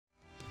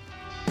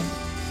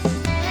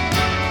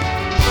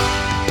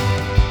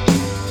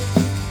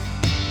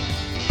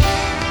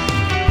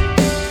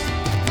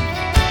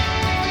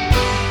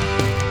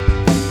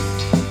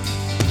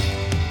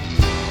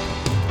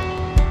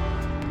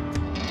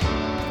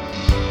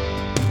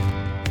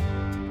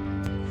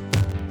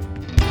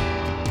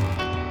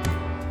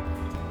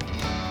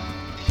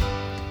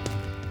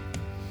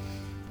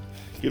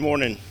Good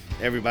morning,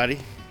 everybody.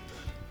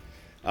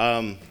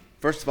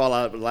 First of all,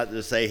 I would like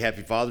to say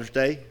Happy Father's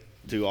Day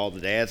to all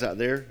the dads out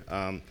there.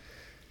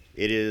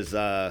 It is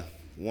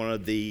one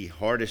of the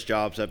hardest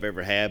jobs I've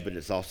ever had, but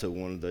it's also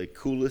one of the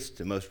coolest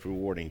and most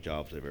rewarding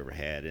jobs I've ever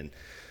had, and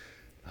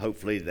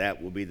hopefully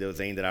that will be the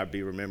thing that I'll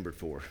be remembered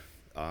for.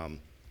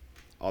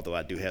 Although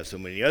I do have so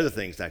many other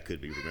things I could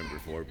be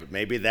remembered for, but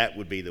maybe that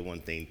would be the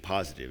one thing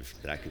positive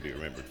that I could be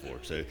remembered for.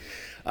 So,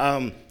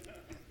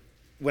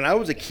 when I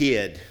was a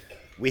kid,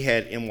 we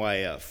had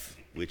NYF,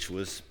 which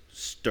was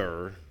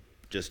STIR,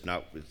 just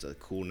not, it's a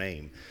cool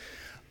name.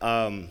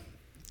 And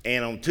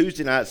on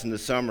Tuesday nights in the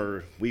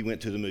summer, we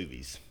went to the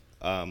movies.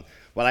 Well,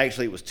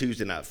 actually, it was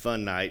Tuesday night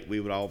fun night.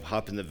 We would all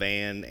hop in the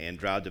van and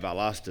drive to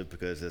Valdosta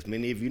because, as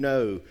many of you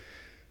know,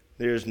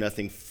 there's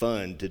nothing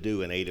fun to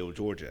do in Ada,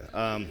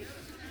 Georgia.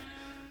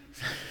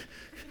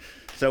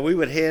 So we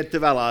would head to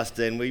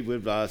Valdosta, and we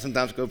would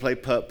sometimes go play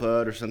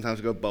putt-putt, or sometimes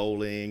go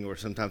bowling, or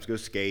sometimes go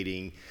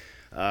skating.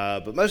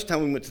 But most of the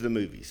time we went to the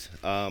movies,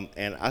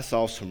 and I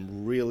saw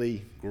some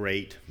really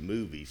great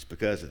movies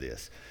because of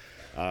this.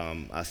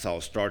 I saw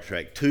Star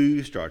Trek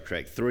 2, Star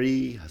Trek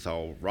 3, I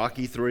saw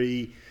Rocky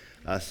 3,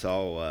 I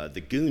saw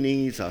The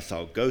Goonies, I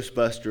saw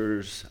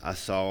Ghostbusters, I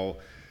saw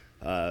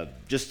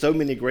just so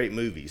many great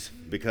movies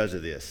because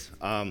of this.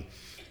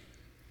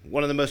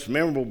 One of the most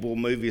memorable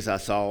movies I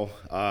saw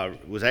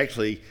was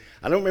actually,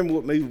 I don't remember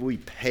what movie we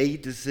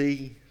paid to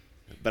see,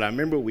 but I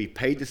remember we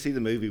paid to see the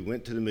movie,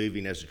 went to the movie,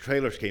 and as the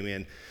trailers came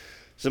in,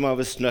 some of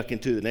us snuck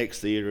into the next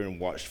theater and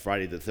watched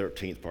Friday the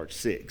 13th, Part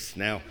 6.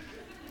 Now,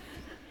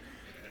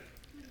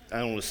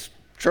 on a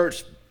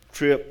church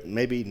trip,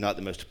 maybe not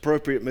the most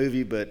appropriate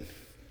movie, but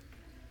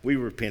we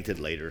repented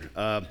later.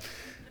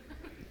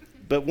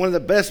 But one of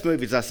the best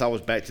movies I saw was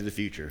Back to the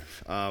Future.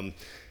 I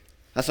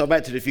saw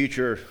Back to the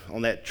Future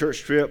on that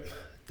church trip.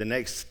 The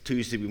next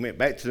Tuesday, we went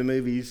back to the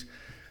movies,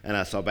 and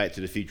I saw Back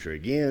to the Future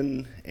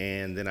again,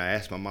 and then I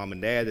asked my mom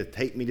and dad to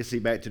take me to see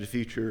Back to the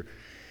Future,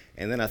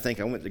 and then I think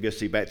I went to go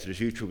see Back to the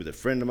Future with a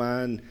friend of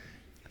mine.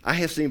 I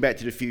have seen Back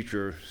to the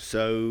Future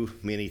so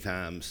many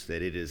times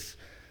that it is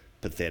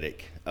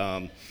pathetic,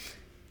 to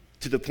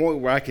the point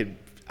where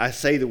I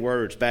say the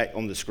words back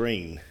on the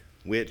screen,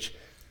 which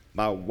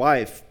my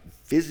wife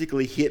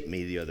physically hit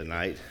me the other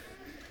night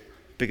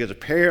because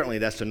apparently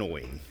that's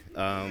annoying.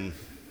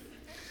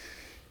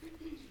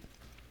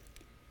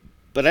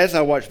 But as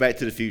I watched Back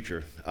to the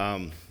Future,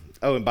 and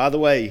by the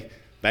way,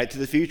 Back to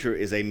the Future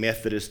is a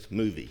Methodist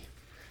movie.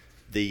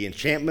 The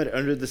Enchantment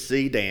Under the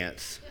Sea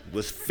dance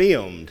was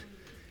filmed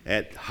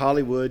at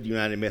Hollywood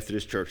United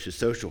Methodist Church's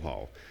Social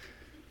Hall.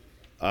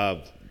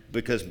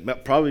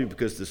 Probably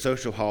because the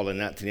Social Hall in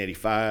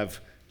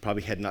 1985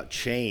 probably had not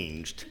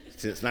changed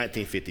since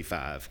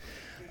 1955.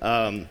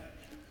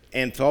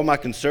 And to all my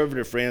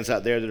conservative friends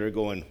out there that are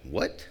going,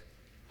 what?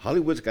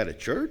 Hollywood's got a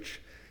church?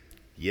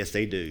 Yes,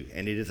 they do,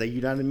 and it is a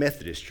United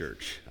Methodist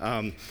church.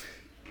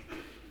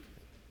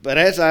 But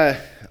as I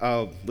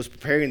was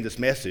preparing this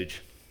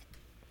message,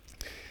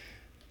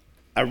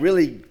 I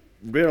really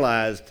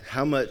realized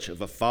how much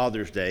of a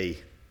Father's Day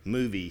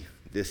movie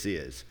this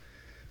is,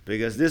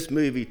 because this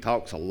movie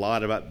talks a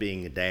lot about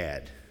being a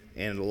dad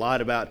and a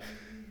lot about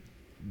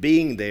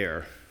being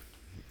there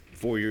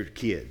for your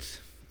kids.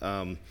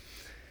 The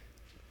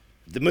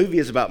movie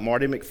is about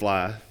Marty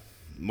McFly.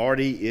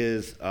 Marty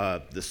is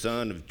the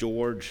son of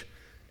George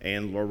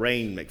and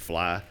Lorraine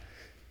McFly.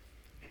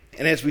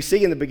 And as we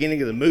see in the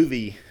beginning of the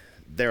movie,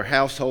 their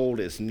household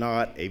is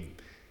not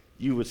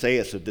you would say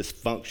it's a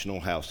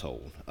dysfunctional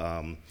household.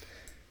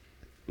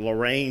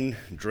 Lorraine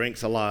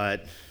drinks a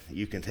lot.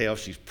 You can tell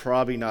she's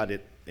probably not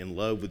in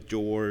love with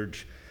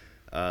George.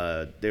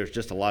 There's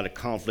just a lot of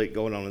conflict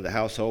going on in the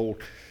household.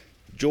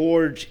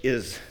 George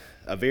is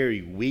a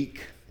very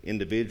weak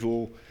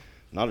individual,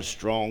 not a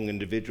strong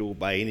individual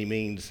by any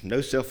means,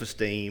 no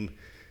self-esteem.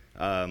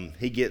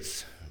 He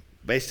gets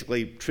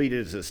basically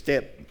treated as a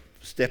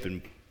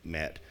stepping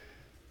mat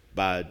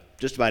by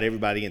just about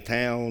everybody in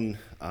town.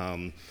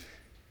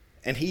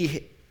 And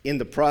he, in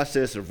the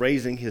process of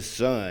raising his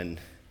son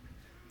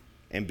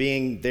and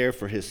being there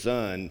for his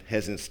son,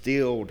 has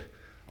instilled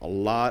a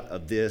lot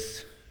of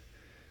this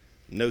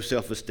no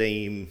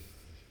self-esteem,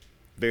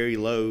 very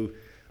low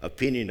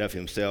opinion of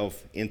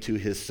himself into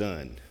his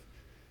son,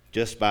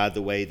 just by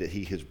the way that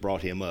he has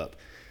brought him up.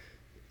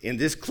 In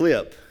this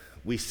clip,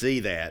 we see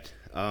that.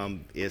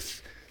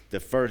 It's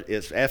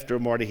after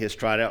Marty has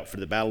tried out for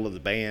the Battle of the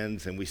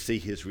Bands, and we see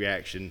his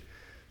reaction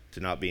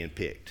to not being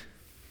picked.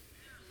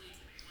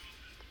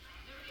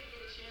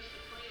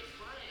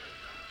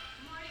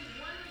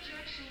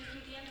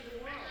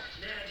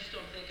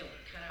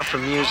 For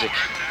music.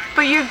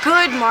 But you're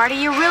good, Marty.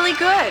 You're really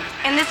good.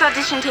 And this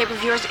audition tape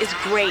of yours is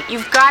great.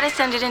 You've got to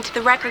send it into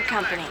the record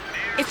company.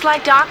 It's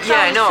like Doc's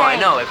always saying. I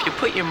know. If you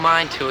put your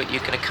mind to it, you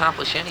can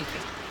accomplish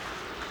anything.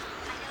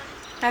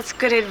 That's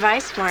good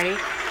advice, Marty.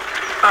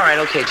 All right,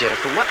 okay,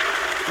 Jennifer.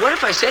 What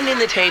if I send in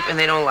the tape and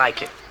they don't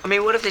like it? I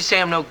mean, what if they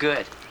say I'm no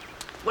good?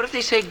 What if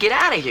they say, get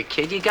out of here,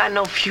 kid? You got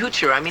no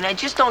future. I mean, I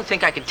just don't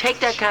think I can take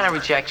that kind of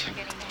rejection.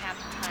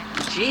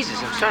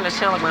 Jesus, I'm starting to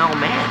sound like my old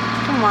man.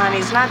 Come on,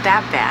 he's not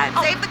that bad.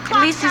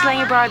 At least he's letting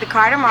you borrow the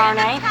car tomorrow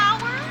night.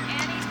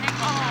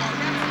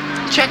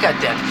 Check out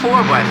that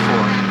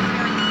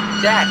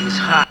 4x4. That is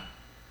hot.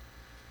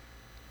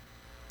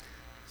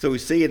 So we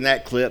see in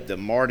that clip that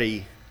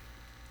Marty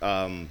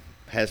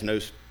has no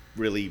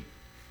really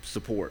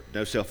support,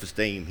 no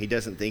self-esteem. He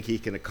doesn't think he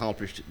can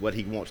accomplish what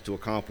he wants to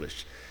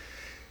accomplish.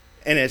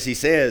 And as he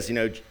says, you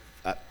know,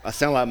 I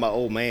sound like my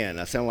old man.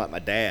 I sound like my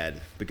dad,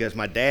 because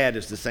my dad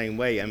is the same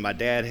way, and my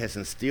dad has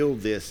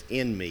instilled this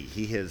in me.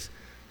 He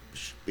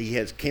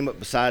has came up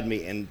beside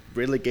me and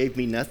really gave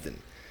me nothing.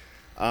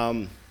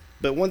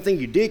 But one thing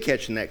you did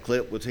catch in that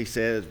clip was he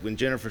says, when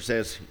Jennifer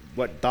says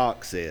what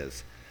Doc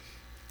says,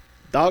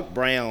 Doc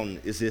Brown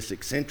is this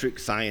eccentric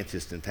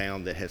scientist in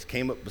town that has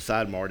came up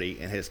beside Marty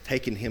and has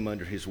taken him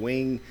under his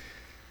wing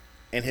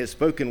and has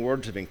spoken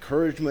words of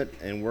encouragement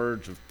and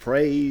words of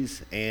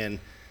praise and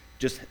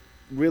just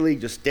really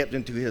just stepped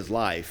into his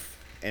life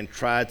and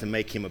tried to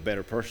make him a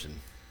better person.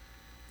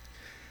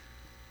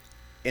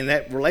 And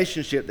that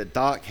relationship that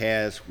Doc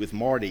has with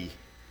Marty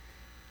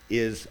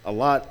is a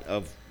lot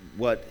of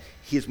what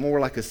he's more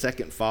like a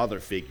second father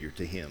figure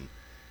to him.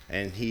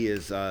 And he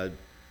is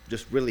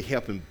just really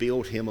helping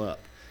build him up.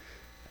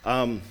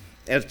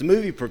 As the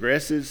movie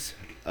progresses,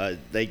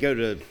 they go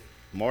to,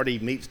 Marty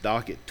meets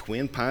Doc at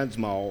Twin Pines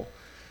Mall,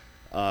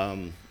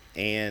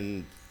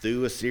 and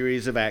through a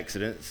series of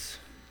accidents,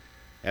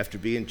 after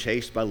being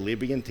chased by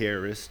Libyan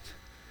terrorists,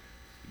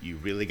 you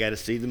really got to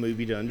see the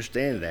movie to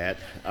understand that,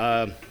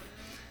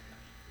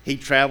 he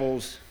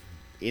travels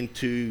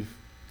into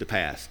the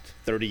past,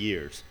 30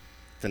 years,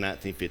 to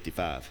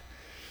 1955.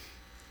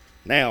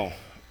 Now,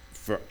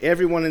 for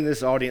everyone in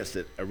this audience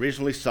that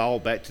originally saw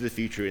Back to the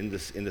Future in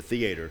the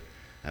theater,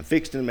 I'm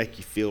fixing to make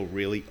you feel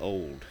really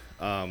old.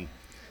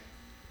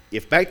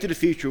 If Back to the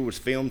Future was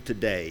filmed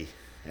today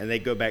and they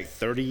go back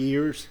 30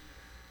 years,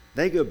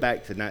 they go back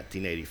to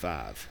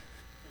 1985,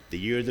 the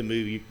year the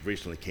movie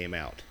originally came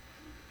out.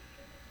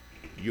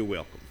 You're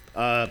welcome.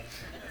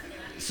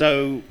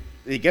 So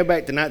they go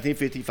back to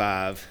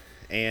 1955,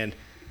 and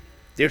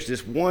there's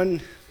this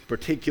one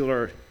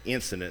particular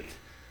incident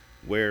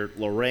where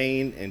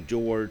Lorraine and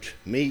George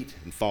meet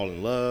and fall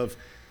in love,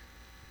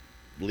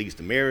 leads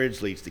to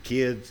marriage, leads to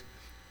kids.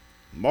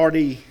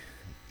 Marty,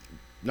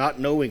 not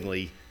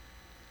knowingly,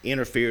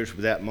 interferes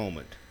with that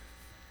moment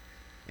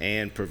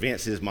and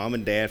prevents his mom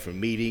and dad from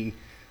meeting,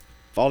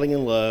 falling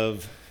in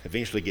love,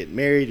 eventually getting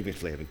married,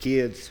 eventually having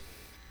kids.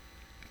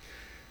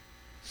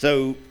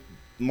 So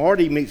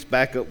Marty meets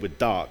back up with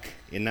Doc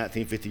in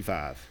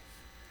 1955.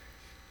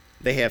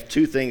 They have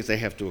two things they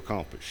have to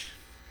accomplish.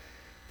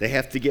 They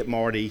have to get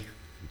Marty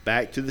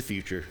back to the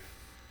future,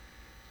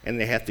 and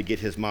they have to get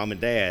his mom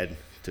and dad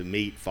to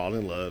meet, fall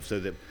in love,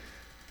 so that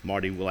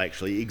Marty will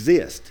actually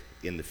exist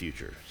in the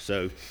future.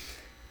 So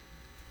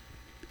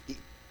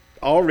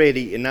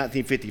already in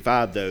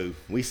 1955, though,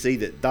 we see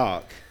that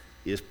Doc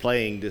is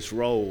playing this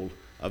role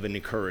of an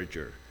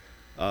encourager,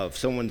 of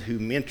someone who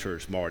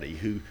mentors Marty,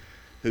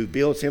 who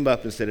builds him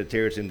up instead of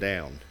tears him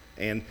down.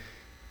 And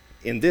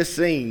in this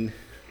scene,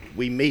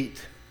 we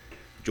meet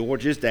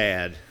Marty's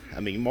dad,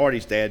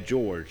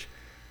 George,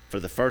 for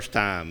the first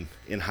time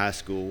in high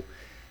school,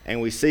 and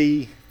we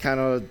see kind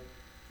of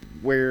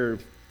where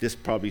this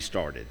probably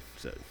started.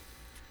 So.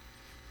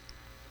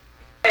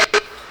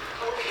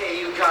 Okay,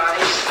 you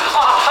guys.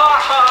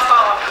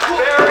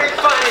 Very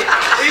funny.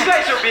 You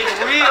guys are being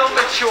real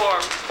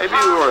mature. Maybe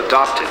we were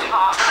adopted.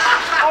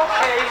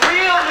 Okay,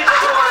 real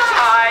mature,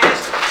 guys.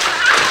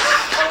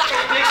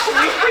 Okay, Nick, can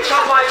you pick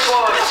up my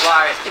books?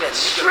 Look at that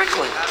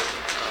Strickland.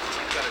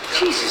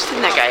 Jesus,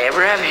 didn't that guy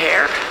ever have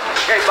hair?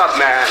 Shape up,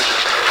 man.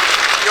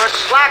 You're a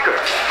slacker.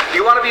 Do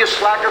you want to be a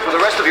slacker for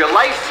the rest of your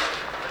life?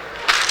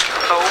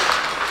 Oh.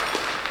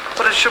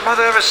 What did your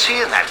mother ever see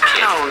in that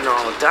kid? I don't know,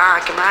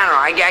 Doc. I don't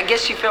know. I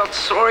guess she felt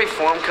sorry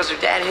for him because her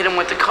dad hit him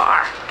with the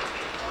car.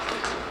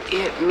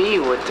 He hit me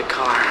with the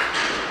car.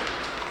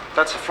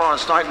 That's the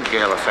Florence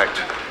Nightingale effect.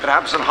 It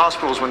happens in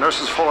hospitals when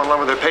nurses fall in love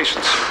with their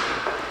patients.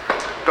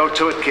 Go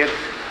to it, kid.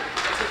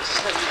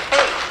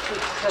 Hey,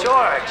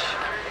 George.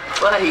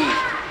 Buddy,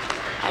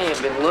 I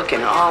have been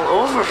looking all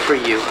over for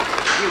you.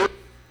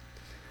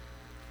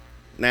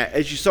 Now,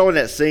 as you saw in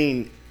that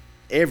scene,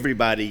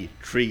 everybody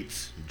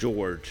treats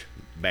George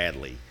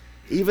badly.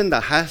 Even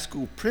the high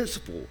school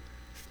principal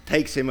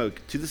takes him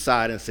to the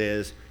side and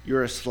says,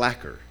 "You're a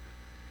slacker."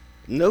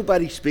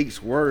 Nobody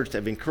speaks words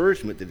of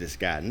encouragement to this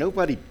guy.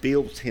 Nobody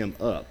builds him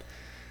up.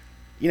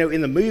 You know,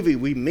 in the movie,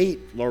 we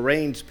meet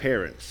Lorraine's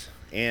parents,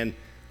 and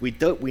we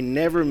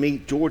never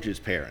meet George's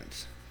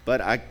parents.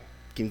 But I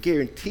can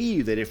guarantee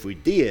you that if we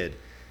did,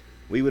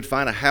 we would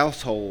find a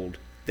household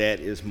that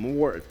is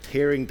more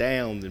tearing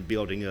down than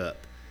building up.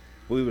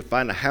 We would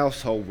find a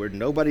household where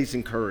nobody's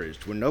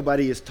encouraged, where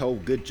nobody is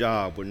told good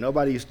job, where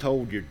nobody is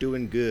told you're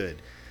doing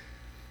good.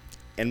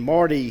 And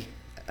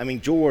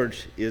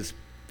George is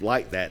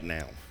like that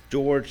now.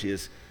 George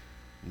is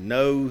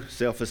no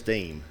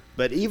self-esteem.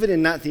 But even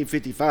in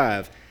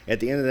 1955, at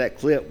the end of that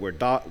clip where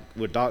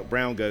Doc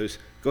Brown goes,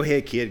 "Go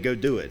ahead, kid, go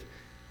do it,"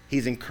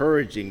 he's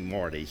encouraging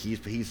Marty.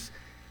 He's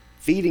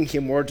feeding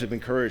him words of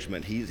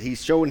encouragement.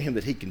 He's showing him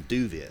that he can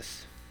do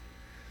this.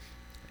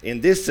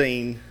 In this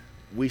scene,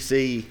 we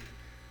see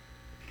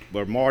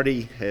where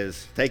Marty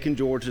has taken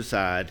George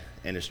aside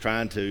and is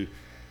trying to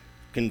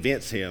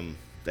convince him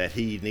that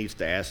he needs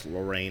to ask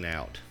Lorraine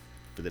out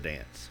for the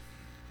dance.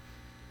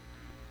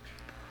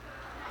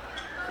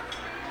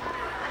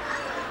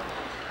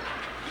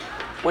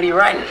 What are you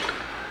writing?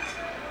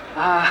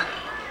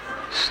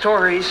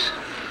 Stories.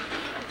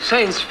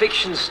 Science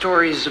fiction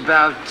stories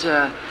about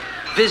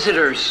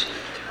visitors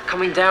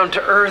coming down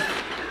to Earth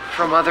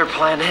from other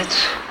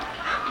planets.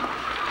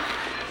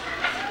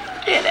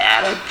 Get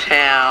out of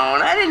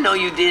town. I didn't know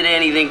you did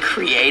anything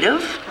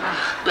creative.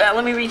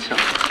 Let me read some.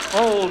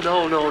 Oh,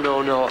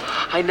 no.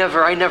 I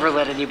never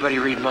let anybody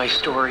read my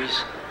stories.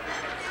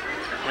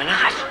 Why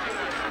not?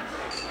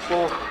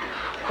 Well,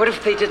 what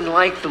if they didn't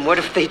like them? What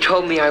if they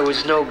told me I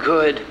was no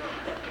good?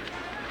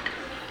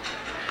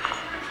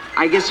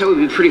 I guess that would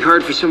be pretty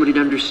hard for somebody to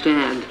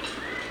understand.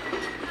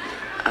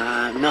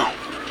 No.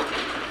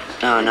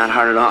 No, not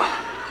hard at all.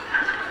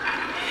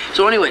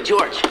 So anyway,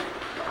 George,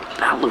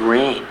 about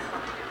Lorraine.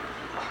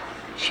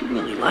 She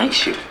really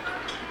likes you.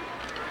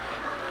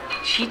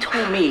 She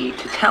told me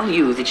to tell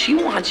you that she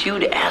wants you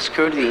to ask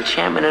her to the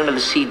Enchantment Under the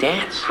Sea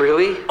dance.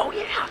 Really? Oh,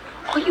 yeah.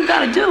 All you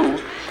gotta do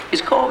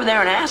is go over there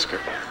and ask her.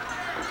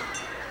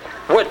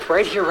 What,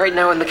 right here, right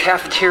now in the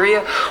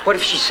cafeteria? What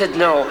if she said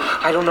no?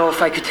 I don't know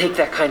if I could take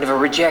that kind of a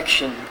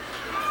rejection.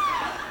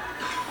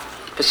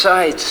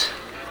 Besides,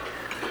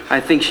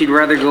 I think she'd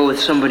rather go with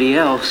somebody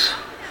else.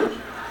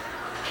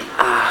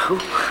 Who?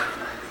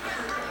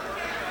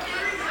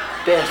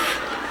 Beth.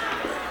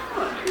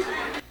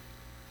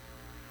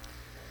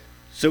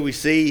 So we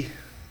see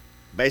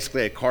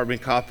basically a carbon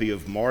copy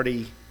of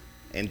Marty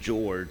and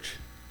George,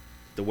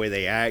 the way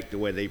they act, the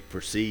way they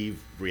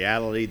perceive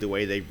reality, the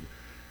way they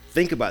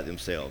think about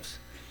themselves.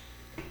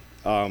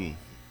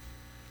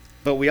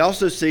 But we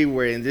also see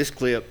where in this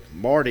clip,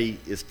 Marty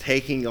is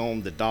taking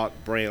on the Doc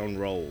Brown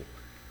role.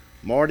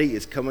 Marty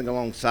is coming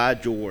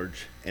alongside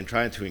George and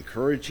trying to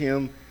encourage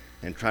him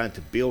and trying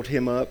to build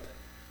him up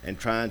and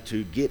trying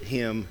to get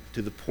him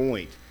to the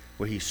point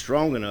where he's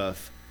strong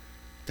enough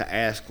to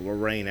ask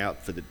Lorraine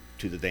out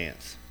to the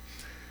dance.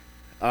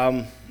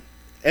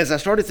 As I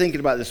started thinking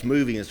about this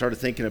movie and started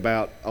thinking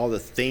about all the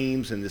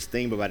themes and this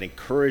theme about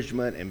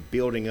encouragement and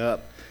building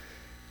up,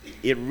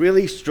 it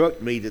really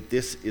struck me that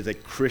this is a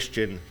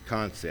Christian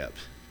concept,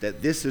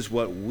 that this is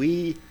what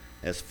we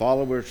as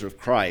followers of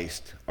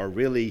Christ are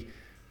really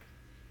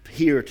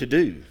here to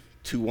do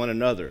to one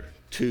another,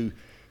 to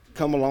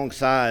come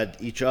alongside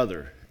each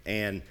other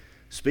and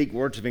speak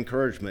words of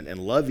encouragement and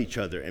love each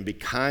other and be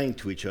kind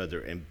to each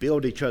other and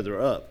build each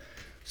other up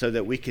so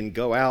that we can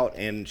go out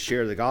and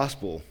share the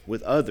gospel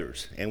with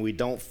others and we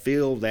don't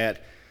feel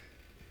that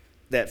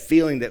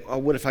feeling that, oh,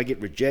 what if I get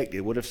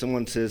rejected? What if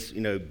someone says,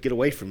 get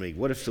away from me?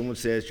 What if someone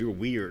says you're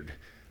weird?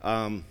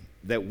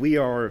 That we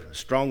are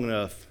strong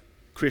enough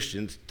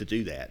Christians to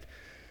do that.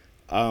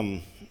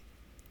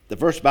 The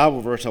first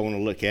Bible verse I want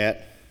to look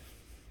at,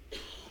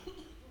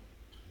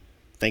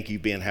 thank you,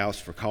 Ben House,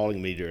 for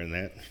calling me during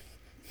that.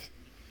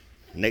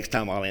 Next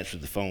time I'll answer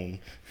the phone,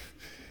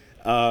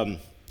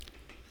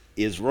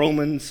 is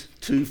Romans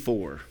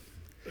 2:4.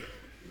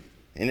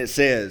 And it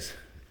says,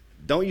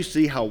 don't you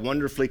see how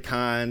wonderfully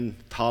kind,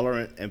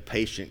 tolerant, and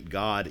patient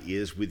God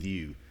is with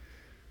you?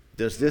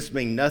 Does this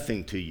mean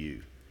nothing to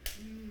you?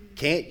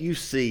 Can't you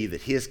see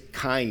that his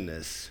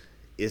kindness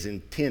is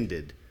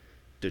intended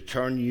to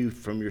turn you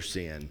from your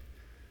sin?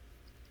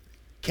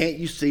 Can't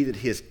you see that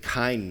his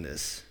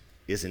kindness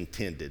is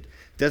intended?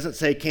 Doesn't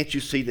say, can't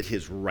you see that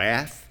his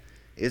wrath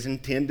is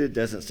intended?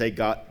 Doesn't say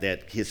God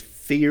that his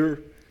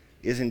fear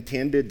is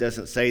intended?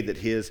 Doesn't say that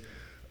his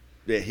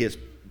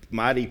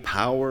mighty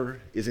power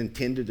is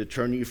intended to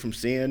turn you from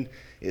sin?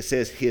 It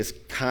says his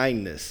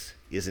kindness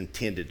is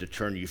intended to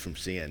turn you from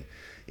sin.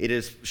 It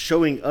is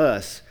showing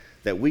us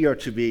that we are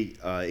to be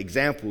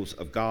examples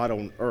of God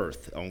on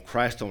earth, on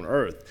Christ on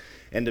earth,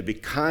 and to be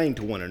kind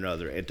to one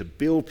another and to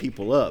build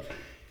people up.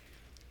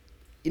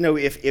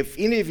 If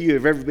any of you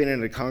have ever been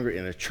in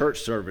a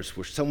church service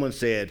where someone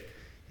said,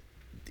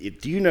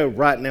 do you know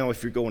right now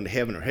if you're going to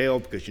heaven or hell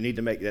because you need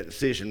to make that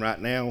decision right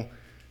now?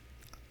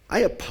 I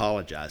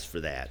apologize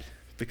for that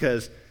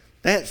because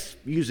that's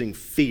using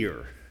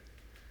fear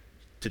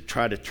to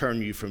try to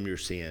turn you from your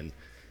sin.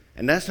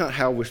 And that's not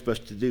how we're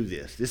supposed to do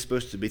this. This is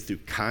supposed to be through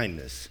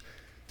kindness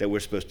that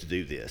we're supposed to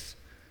do this,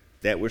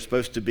 that we're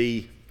supposed to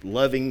be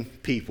loving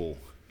people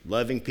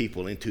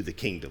into the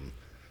kingdom.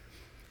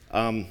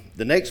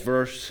 The next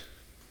verse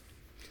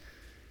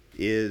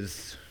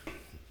is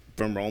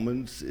from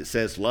Romans. It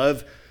says,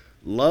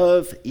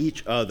 love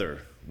each other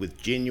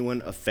with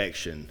genuine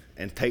affection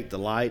and take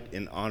delight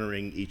in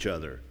honoring each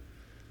other.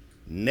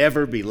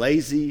 Never be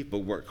lazy, but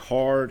work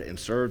hard and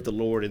serve the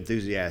Lord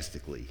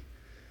enthusiastically.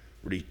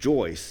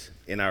 Rejoice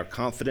in our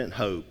confident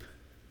hope.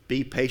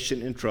 Be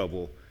patient in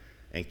trouble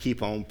and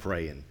keep on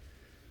praying.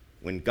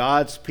 When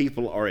God's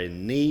people are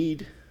in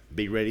need,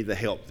 be ready to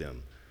help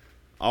them.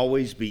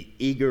 Always be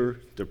eager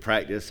to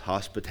practice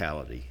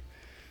hospitality.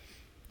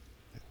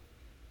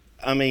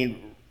 I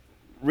mean,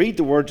 read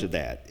the words of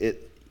that.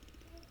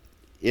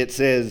 It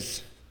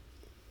says,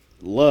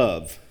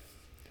 love,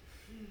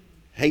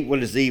 hate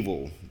what is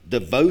evil,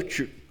 devote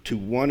to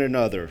one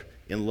another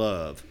in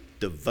love.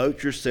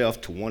 Devote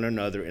yourself to one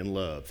another in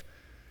love.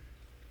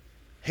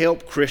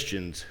 Help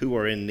Christians who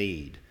are in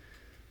need.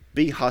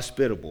 Be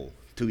hospitable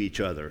to each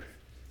other.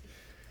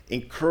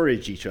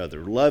 Encourage each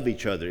other. Love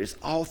each other. It's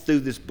all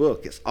through this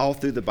book. It's all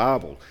through the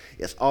Bible.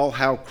 It's all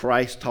how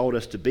Christ taught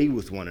us to be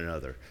with one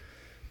another.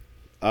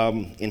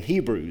 In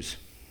Hebrews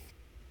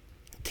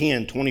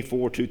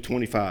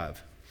 10:24-25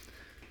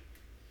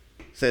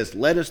 says,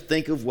 let us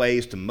think of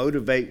ways to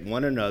motivate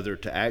one another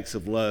to acts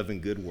of love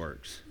and good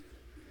works.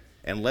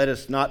 And let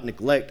us not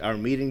neglect our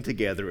meeting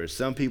together as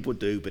some people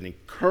do, but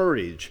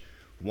encourage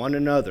one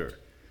another,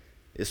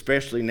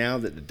 especially now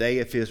that the day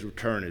of his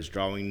return is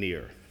drawing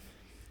near.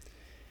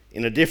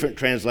 In a different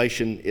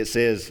translation, it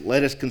says,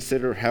 let us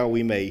consider how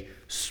we may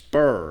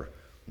spur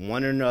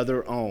one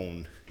another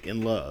on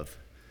in love.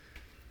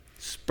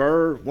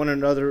 Spur one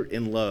another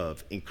in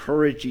love.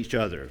 Encourage each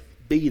other.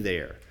 Be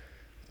there.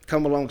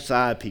 Come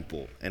alongside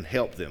people and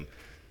help them.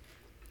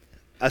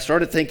 I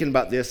started thinking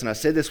about this, and I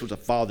said this was a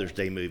Father's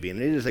Day movie,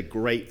 and it is a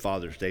great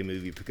Father's Day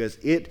movie because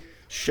it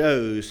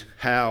shows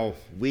how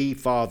we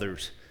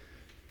fathers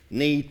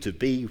need to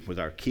be with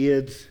our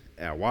kids,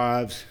 our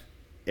wives,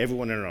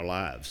 everyone in our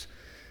lives.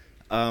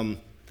 I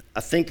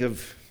think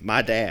of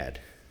my dad,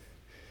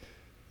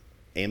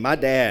 and my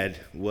dad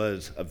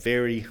was a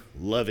very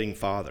loving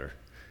father.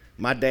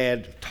 My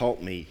dad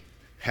taught me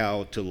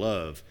how to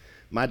love.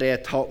 My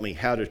dad taught me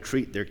how to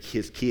treat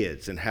his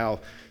kids and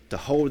how to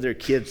hold their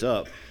kids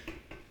up.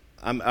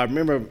 I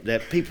remember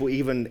that people,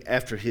 even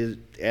after his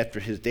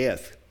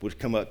death, would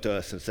come up to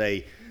us and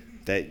say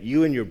that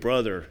you and your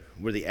brother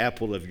were the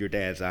apple of your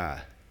dad's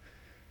eye.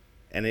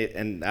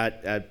 And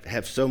I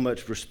have so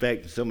much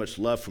respect and so much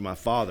love for my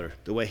father,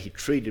 the way he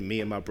treated me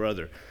and my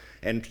brother,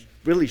 and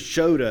really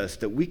showed us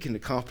that we can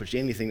accomplish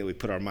anything that we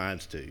put our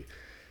minds to.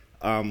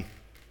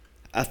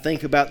 I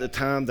think about the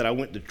time that I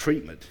went to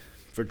treatment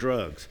for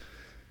drugs,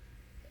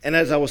 and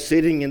as I was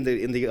sitting in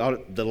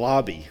the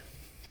lobby,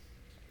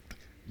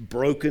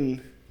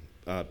 broken,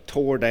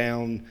 tore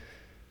down,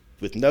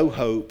 with no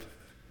hope,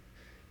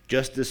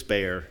 just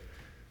despair,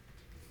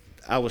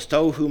 I was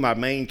told who my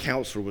main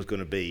counselor was going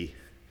to be.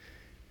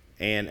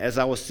 And as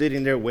I was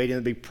sitting there waiting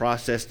to be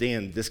processed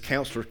in, this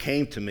counselor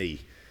came to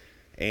me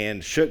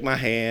and shook my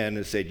hand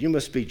and said, you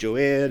must be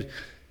Joed.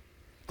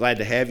 Glad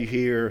to have you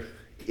here.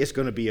 It's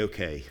going to be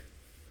okay.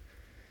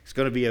 It's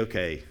going to be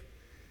okay.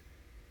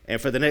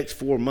 And for the next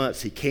 4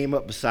 months, he came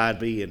up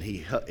beside me and he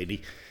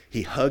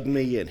hugged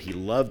me and he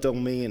loved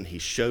on me and he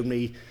showed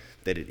me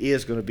that it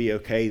is going to be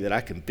okay, that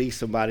I can be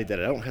somebody, that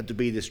I don't have to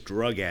be this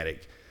drug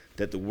addict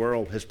that the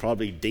world has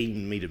probably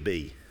deemed me to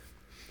be.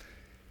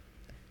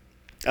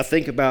 I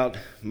think about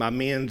my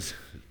men's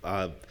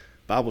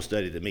Bible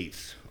study that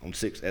meets at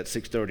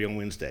 6:30 on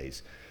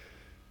Wednesdays.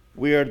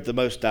 We are the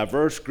most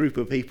diverse group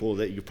of people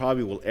that you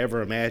probably will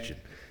ever imagine.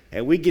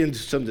 And we get into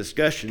some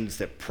discussions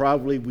that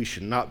probably we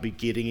should not be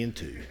getting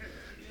into.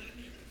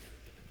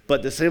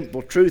 But the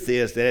simple truth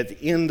is that at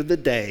the end of the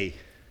day,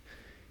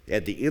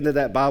 at the end of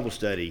that Bible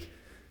study,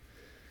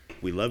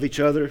 we love each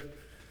other,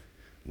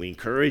 we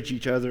encourage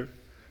each other,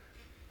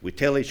 we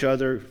tell each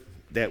other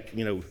that,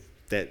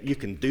 that you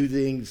can do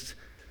things,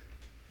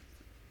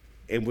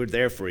 and we're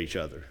there for each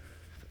other.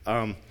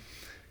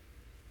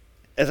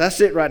 As I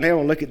sit right now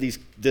and look at these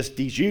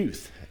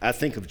youth, I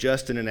think of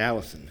Justin and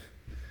Allison.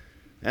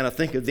 And I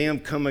think of them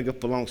coming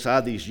up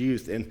alongside these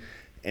youth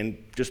and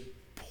just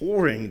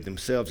pouring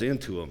themselves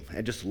into them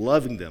and just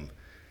loving them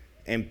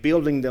and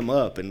building them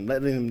up and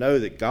letting them know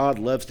that God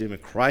loves them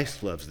and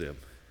Christ loves them.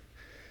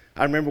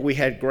 I remember we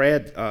had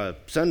grad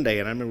Sunday,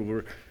 and I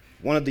remember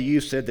one of the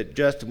youth said that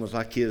Justin was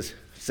like his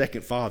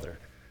second father.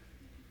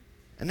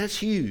 And that's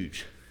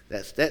huge.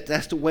 That's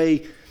the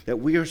way that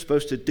we are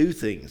supposed to do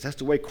things. That's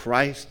the way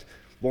Christ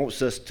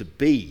wants us to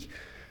be,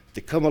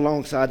 to come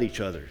alongside each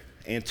other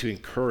and to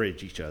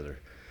encourage each other.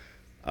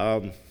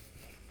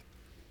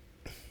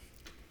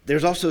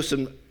 There's also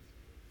some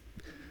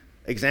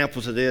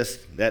examples of this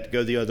that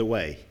go the other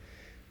way.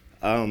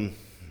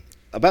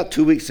 About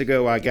 2 weeks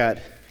ago, I got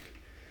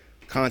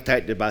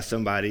contacted by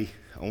somebody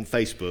on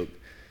Facebook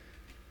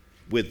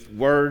with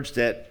words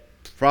that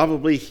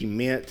probably he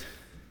meant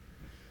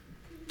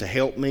to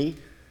help me,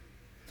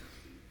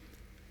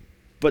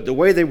 but the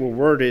way they were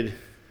worded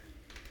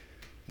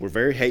were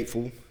very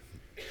hateful,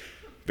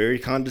 very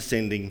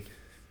condescending,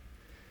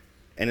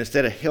 and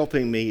instead of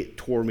helping me, it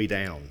tore me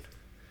down.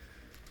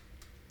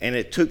 And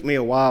it took me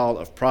a while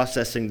of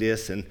processing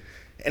this, and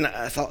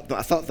I thought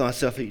to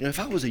myself, if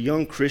I was a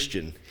young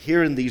Christian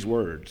hearing these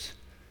words,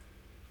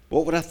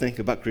 what would I think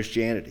about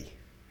Christianity?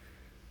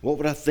 What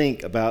would I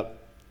think about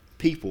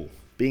people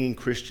being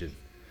Christian?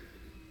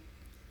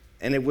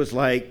 And it was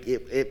like,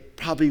 it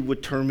probably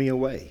would turn me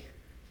away.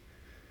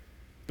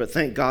 But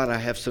thank God I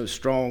have some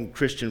strong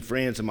Christian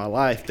friends in my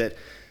life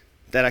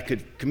that I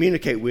could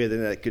communicate with,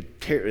 and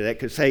that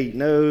could say,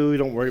 no,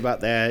 don't worry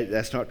about that.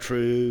 That's not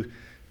true.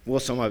 Well,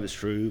 some of it's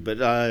true, but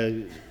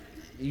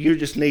you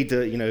just need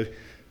to,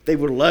 they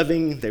were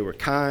loving, they were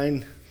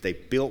kind, they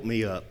built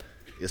me up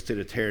instead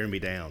of tearing me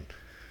down.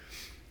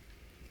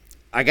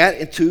 I got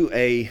into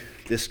a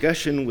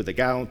discussion with a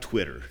guy on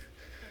Twitter.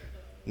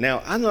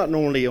 Now, I'm not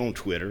normally on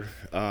Twitter,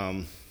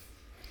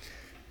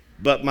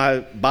 but my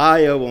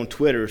bio on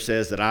Twitter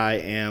says that I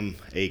am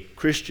a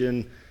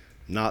Christian,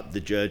 not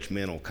the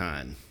judgmental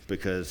kind,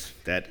 because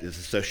that is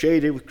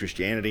associated with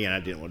Christianity, and I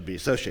didn't want to be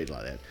associated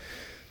like that.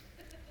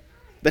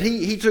 But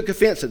he took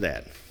offense at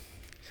that,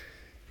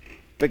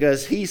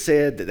 because he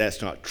said that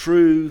that's not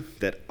true,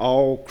 that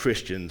all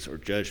Christians are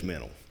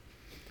judgmental.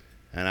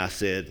 And I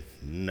said,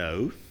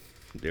 no,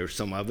 there's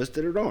some of us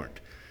that aren't.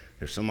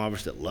 There's some of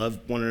us that love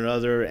one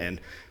another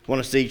and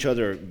want to see each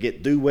other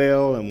do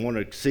well and want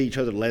to see each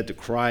other led to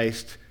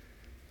Christ.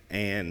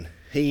 And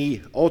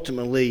he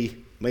ultimately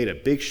made a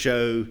big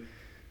show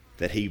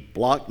that he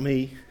blocked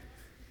me,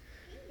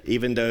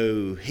 even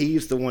though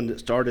he's the one that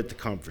started the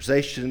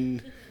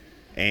conversation,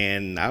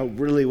 and I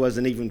really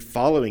wasn't even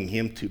following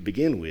him to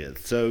begin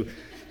with. So,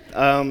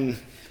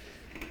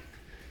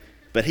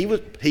 but he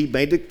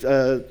made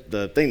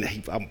the thing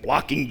that I'm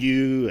blocking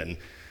you,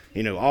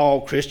 and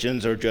all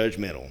Christians are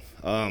judgmental.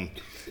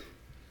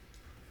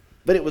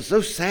 But it was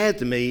so sad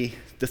to me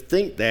to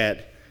think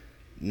that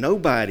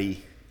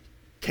nobody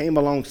came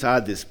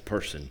alongside this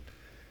person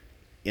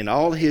in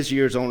all his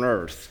years on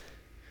earth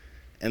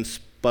and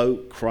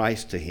spoke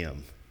Christ to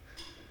him.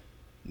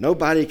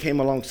 Nobody came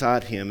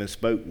alongside him and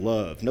spoke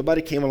love.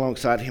 Nobody came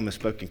alongside him and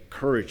spoke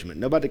encouragement.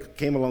 Nobody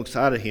came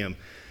alongside of him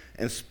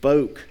and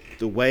spoke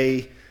the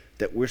way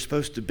that we're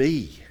supposed to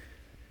be.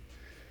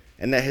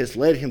 And that has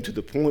led him to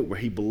the point where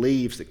he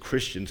believes that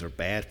Christians are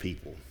bad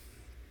people.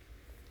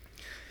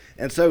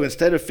 And so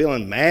instead of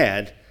feeling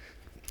mad,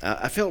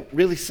 I felt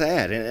really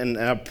sad. And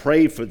I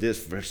prayed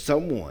for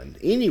someone,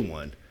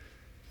 anyone,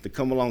 to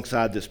come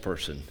alongside this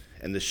person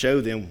and to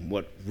show them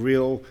what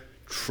real,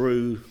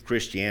 true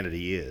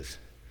Christianity is.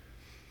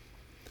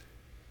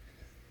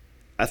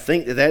 I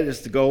think that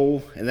is the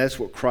goal, and that's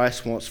what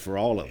Christ wants for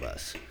all of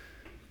us.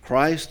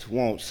 Christ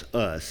wants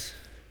us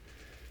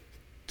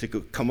to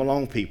come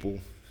along people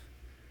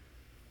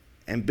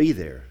and be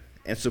there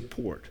and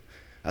support.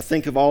 I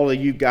think of all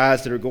of you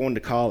guys that are going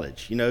to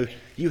college.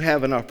 You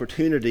have an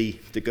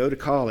opportunity to go to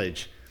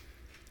college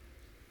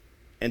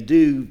and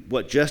do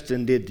what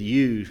Justin did to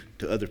you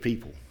to other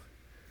people.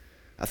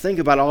 I think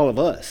about all of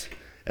us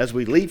as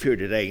we leave here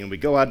today and we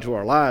go out into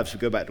our lives, we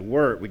go back to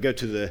work, we go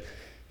to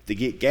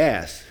get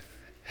gas,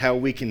 how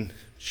we can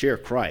share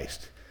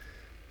Christ.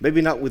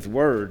 Maybe not with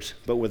words,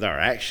 but with our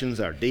actions,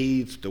 our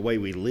deeds, the way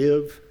we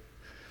live.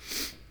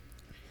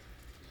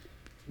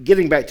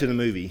 Getting back to the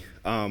movie,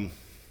 at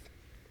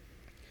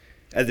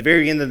the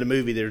very end of the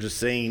movie, there's a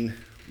scene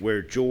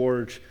where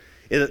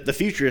the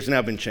future has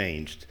now been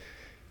changed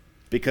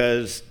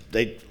because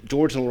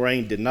George and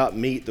Lorraine did not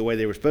meet the way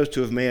they were supposed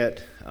to have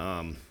met.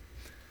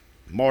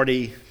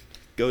 Marty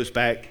goes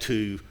back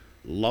to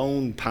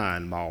Lone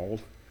Pine Mall.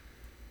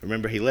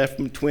 Remember, he left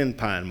from Twin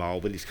Pine Mall,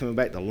 but he's coming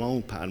back to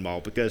Lone Pine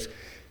Mall because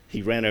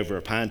he ran over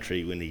a pine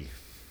tree when he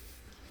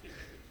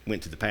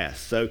went to the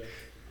past. So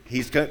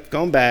he's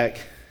gone back,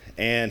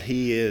 and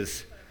he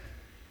is,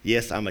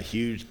 yes, I'm a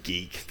huge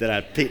geek, that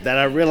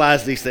I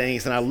realize these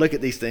things, and I look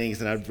at these things,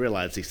 and I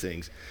realize these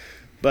things.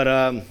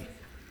 But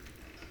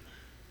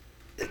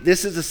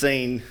this is a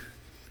scene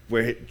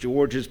where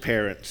George's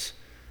parents,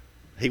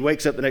 he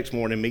wakes up the next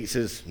morning, meets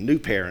his new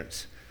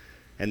parents,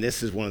 and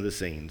this is one of the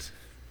scenes.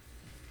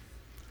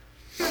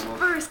 Your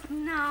first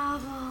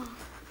novel.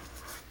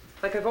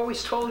 Like I've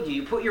always told you,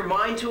 you put your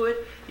mind to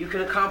it, you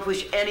can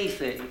accomplish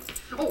anything.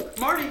 Oh,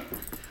 Marty,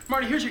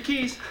 here's your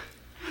keys.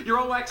 You're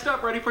all waxed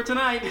up, ready for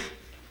tonight.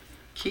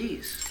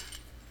 Keys?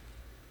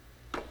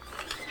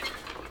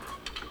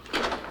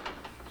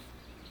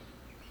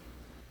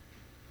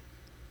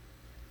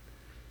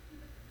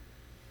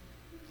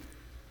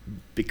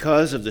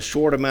 Because of the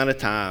short amount of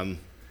time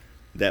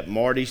that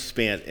Marty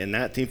spent in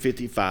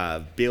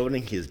 1955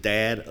 building his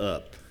dad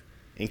up,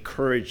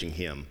 encouraging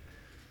him,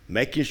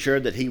 making sure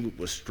that he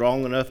was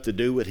strong enough to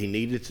do what he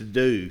needed to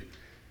do,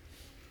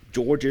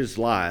 George's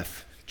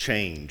life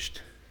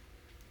changed,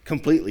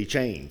 completely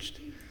changed.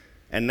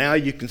 And now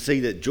you can see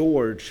that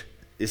George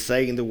is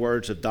saying the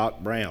words of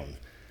Doc Brown.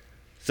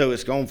 So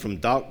it's gone from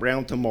Doc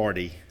Brown to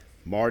Marty,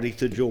 Marty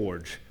to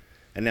George,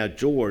 and now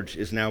George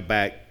is now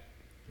back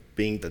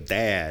being the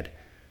dad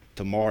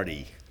to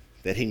Marty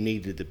that he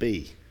needed to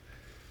be,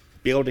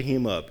 building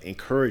him up,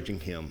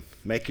 encouraging him,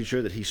 making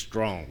sure that he's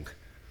strong.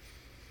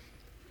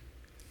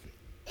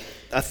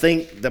 I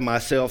think to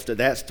myself that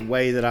that's the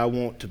way that I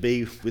want to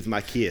be with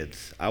my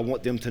kids. I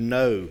want them to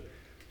know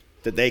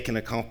that they can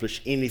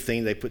accomplish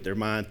anything they put their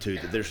mind to,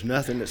 that there's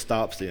nothing that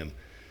stops them.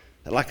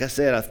 Like I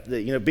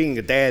said, being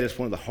a dad is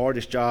one of the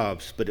hardest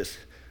jobs, but it's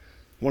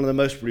one of the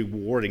most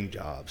rewarding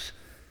jobs.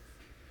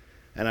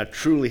 And I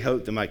truly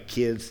hope that my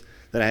kids,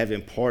 that I have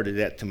imparted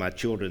that to my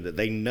children, that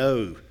they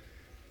know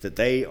that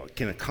they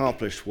can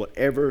accomplish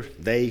whatever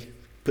they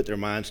put their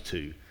minds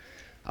to.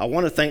 I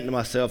want to think to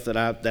myself that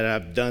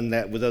I've done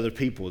that with other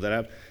people,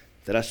 that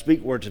I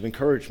speak words of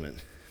encouragement,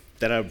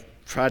 that I've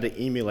tried to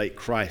emulate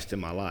Christ in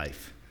my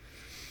life.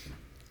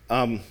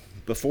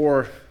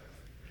 Before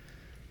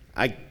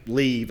I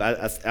leave,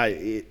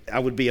 I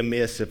would be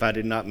amiss if I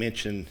did not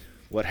mention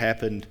what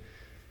happened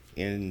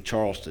in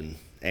Charleston,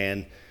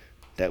 and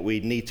that we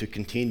need to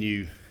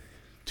continue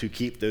to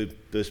keep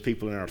those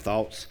people in our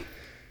thoughts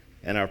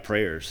and our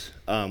prayers.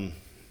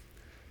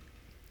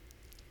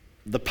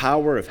 The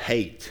power of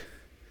hate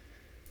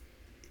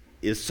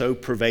is so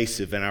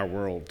pervasive in our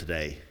world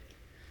today.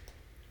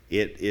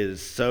 It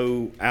is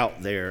so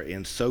out there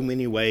in so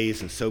many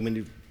ways, and so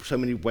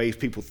many ways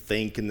people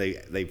think and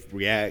they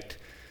react,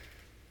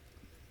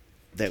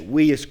 that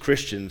we as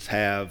Christians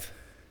have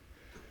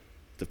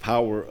the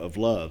power of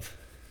love.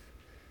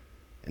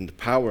 And the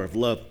power of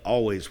love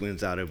always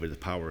wins out over the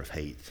power of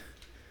hate.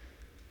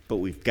 But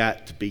we've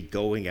got to be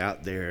going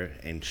out there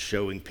and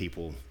showing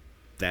people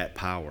that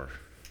power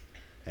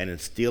and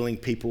instilling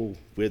people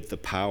with the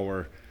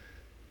power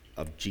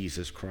of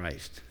Jesus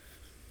Christ.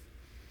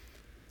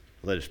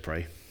 Let us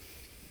pray.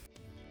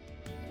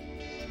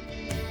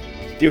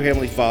 Dear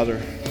Heavenly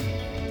Father,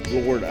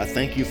 Lord, I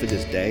thank you for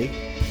this day.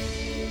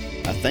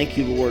 I thank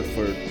you, Lord,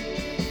 for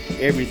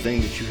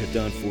everything that you have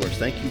done for us.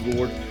 Thank you,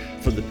 Lord,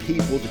 for the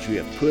people that you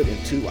have put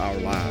into our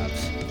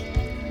lives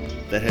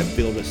that have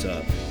built us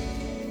up,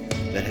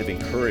 that have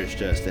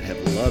encouraged us, that have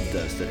loved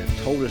us, that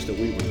have told us that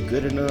we were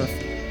good enough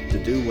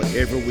to do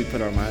whatever we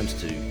put our minds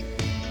to.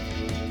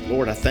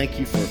 Lord, I thank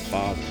you for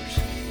fathers.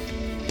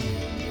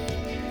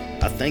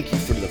 I thank you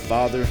for the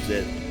fathers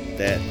that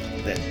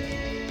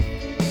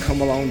come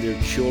along their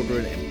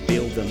children and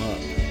build them up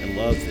and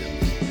love them.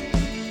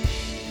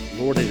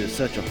 Lord, it is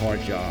such a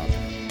hard job.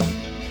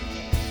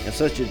 And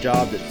such a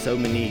job that so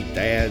many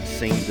dads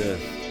seem to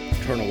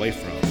turn away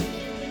from.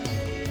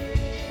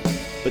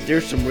 But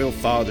there's some real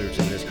fathers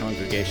in this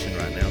congregation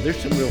right now. There's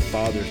some real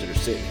fathers that are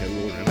sitting here,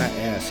 Lord, and I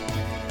ask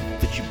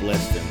that you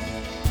bless them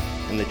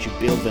and that you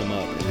build them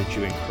up and that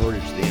you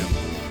encourage them.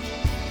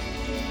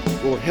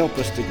 Lord, help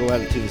us to go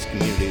out into this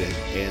community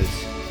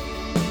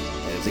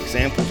as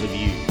examples of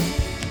you,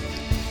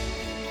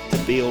 to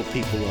build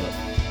people up.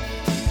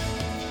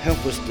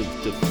 Help us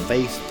to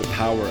face the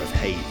power of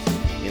hate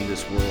in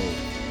this world,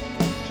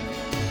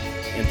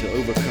 and to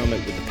overcome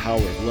it with the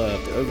power of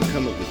love, to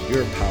overcome it with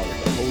your power,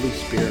 the Holy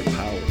Spirit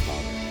power,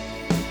 Father.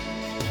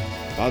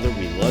 Father,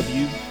 we love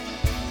you.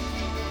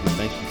 We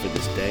thank you for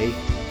this day.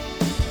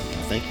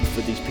 I thank you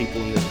for these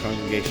people in this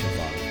congregation,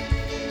 Father.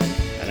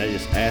 And I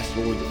just ask,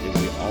 Lord, that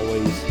we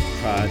always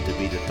try to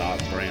be the Doc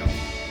Brown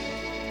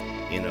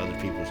in other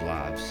people's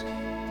lives.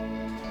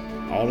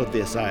 All of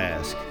this I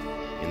ask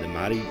in the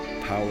mighty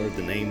power of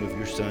the name of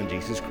your Son,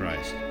 Jesus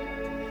Christ.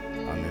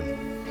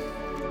 Amen.